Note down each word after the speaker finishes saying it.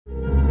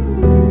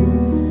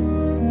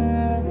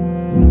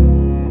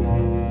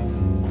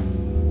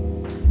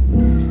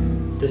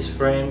this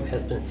frame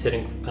has been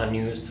sitting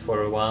unused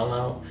for a while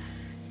now,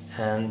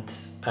 and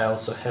I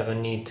also have a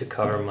need to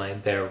cover my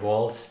bare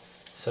walls,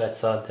 so I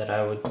thought that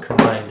I would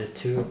combine the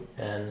two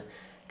and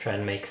try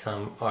and make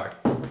some art.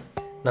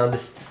 Now the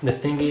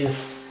thing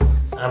is,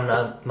 I'm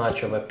not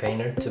much of a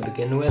painter to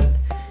begin with,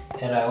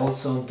 and I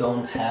also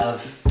don't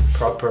have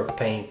proper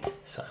paint,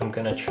 so I'm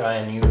gonna try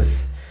and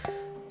use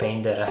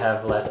paint that I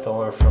have left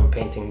over from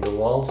painting the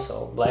walls,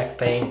 so black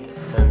paint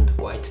and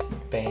white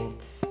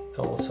paint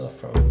also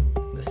from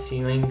the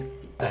ceiling.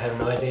 I have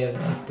no idea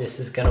if this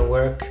is gonna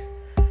work,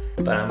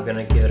 but I'm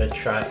gonna give it a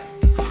try.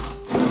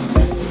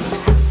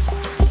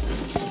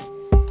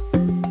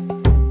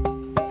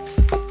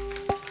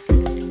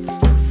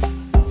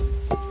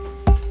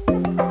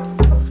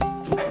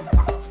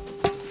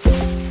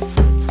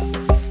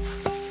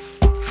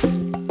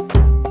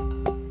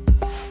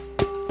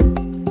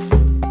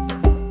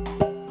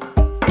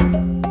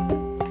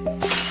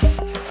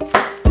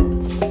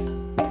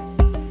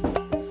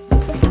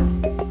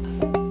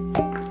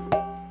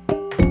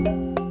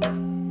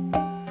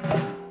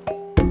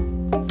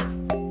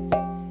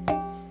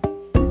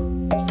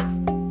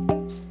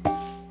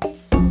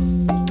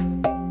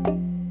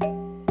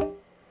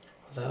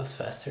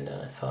 Faster than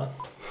I thought.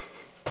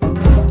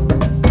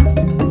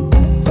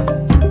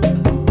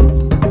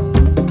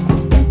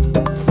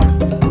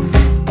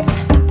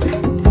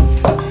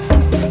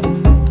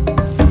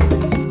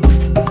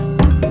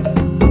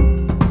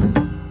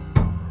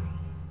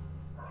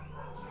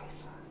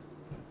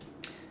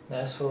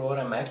 As for what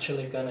I'm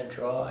actually gonna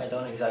draw, I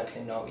don't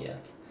exactly know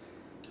yet.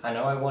 I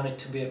know I want it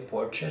to be a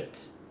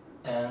portrait,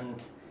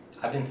 and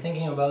I've been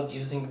thinking about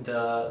using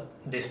the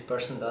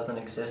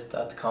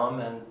thispersondoesn'texist.com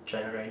and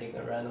generating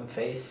a random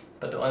face,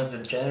 but the ones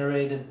that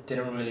generated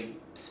didn't really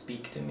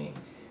speak to me.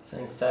 So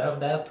instead of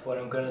that, what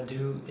I'm gonna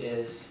do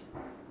is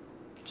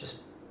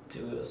just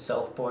do a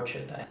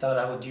self-portrait. I thought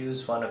I would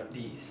use one of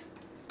these.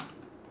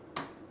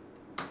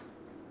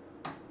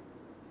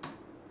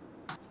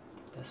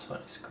 This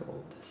one is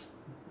cool, this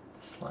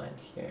line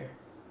here.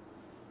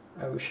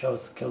 I wish I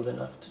was skilled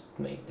enough to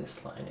make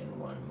this line in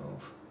one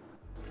move.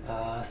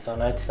 So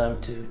now it's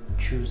time to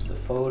choose the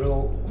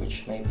photo,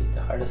 which may be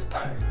the hardest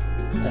part.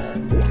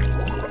 And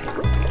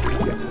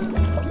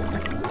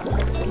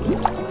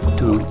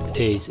 2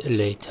 days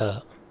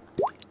later,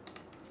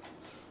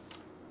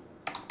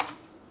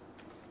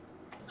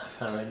 I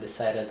finally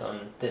decided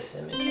on this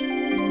image.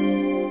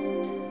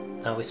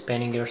 Now is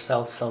painting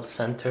yourself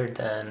self-centered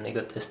and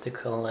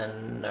egotistical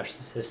and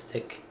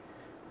narcissistic?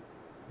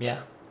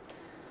 Yeah.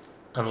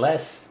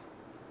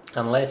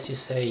 Unless you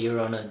say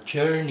you're on a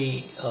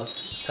journey of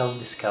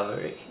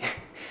self-discovery,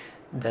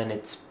 then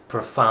it's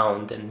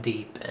profound and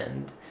deep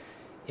and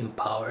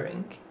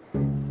empowering.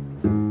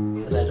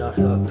 But I don't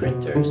have a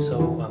printer,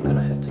 so I'm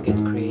gonna have to get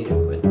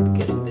creative with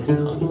getting this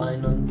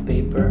outline on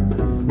paper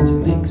to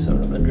make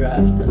sort of a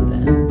draft and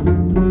then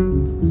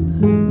use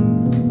that.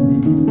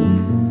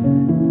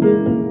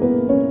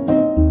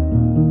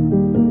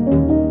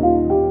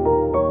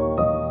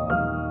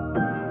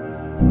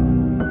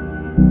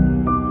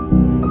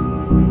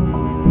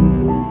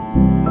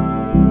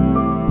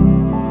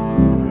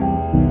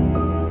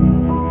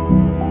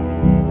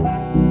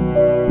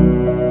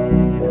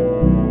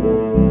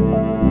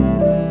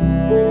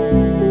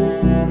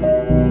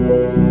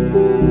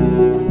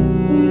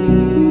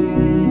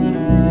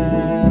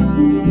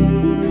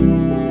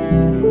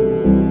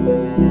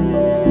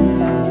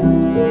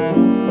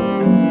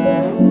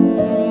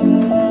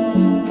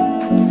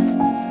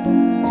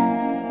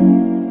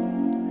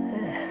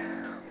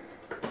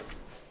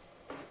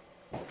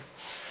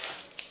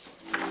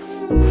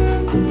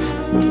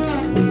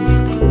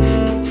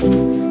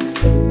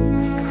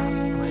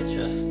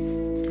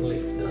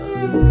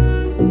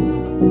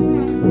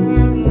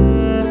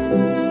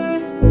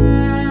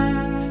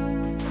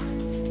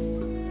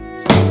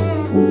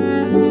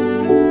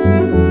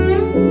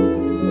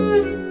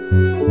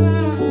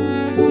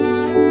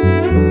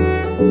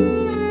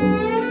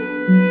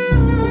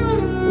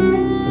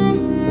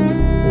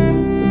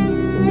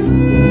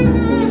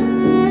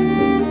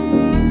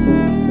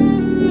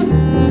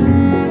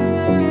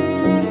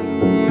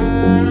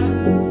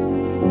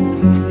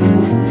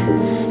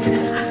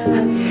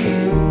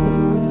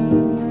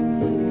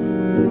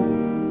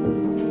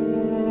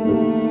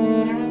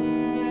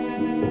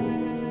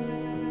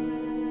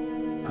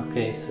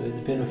 Okay, so it's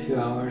been a few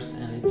hours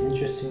and it's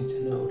interesting to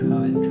note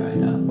how it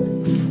dried up.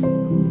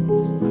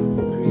 It's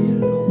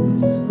created all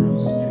these sort of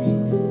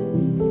streaks.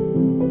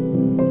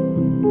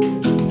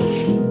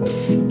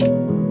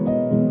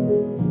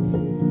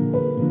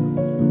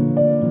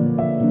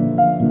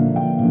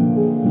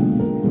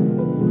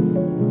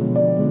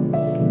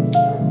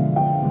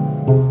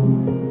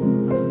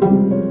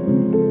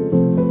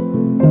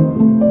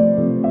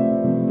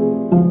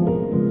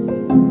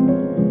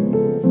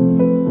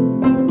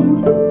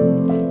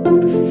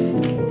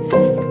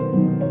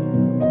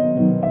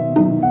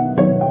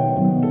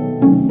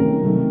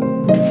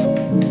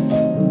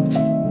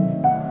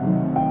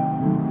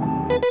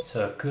 So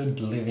I could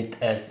leave it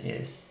as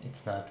is.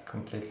 It's not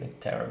completely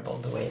terrible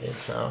the way it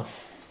is now.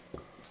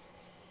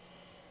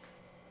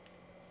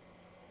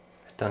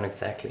 don't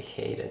exactly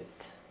hate it.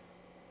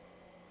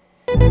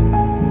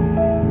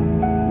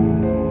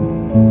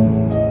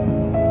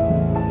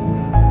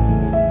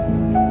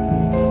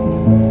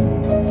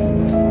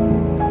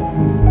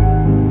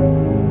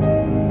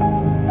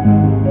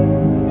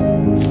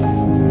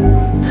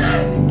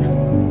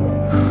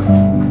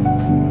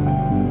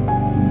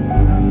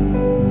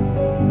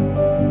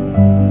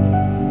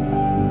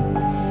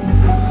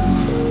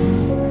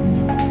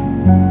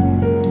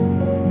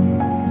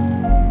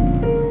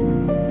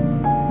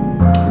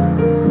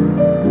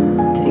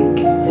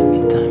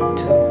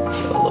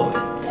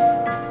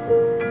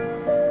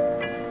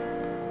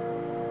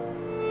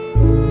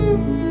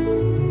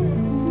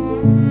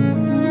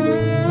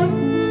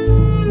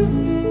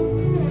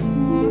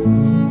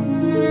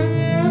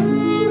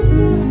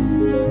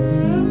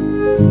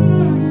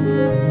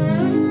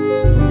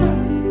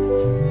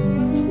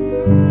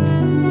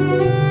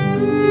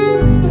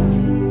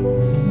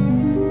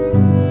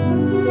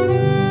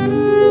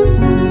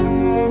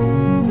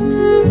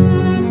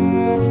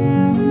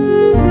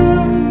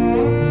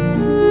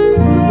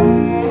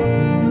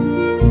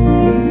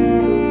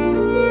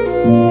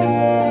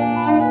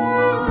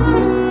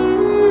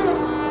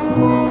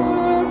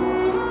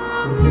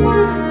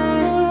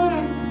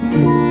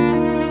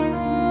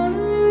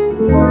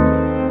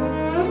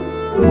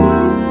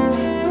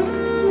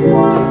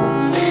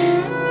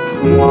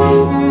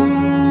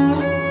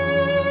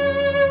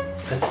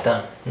 That's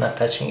done, not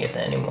touching it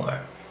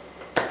anymore.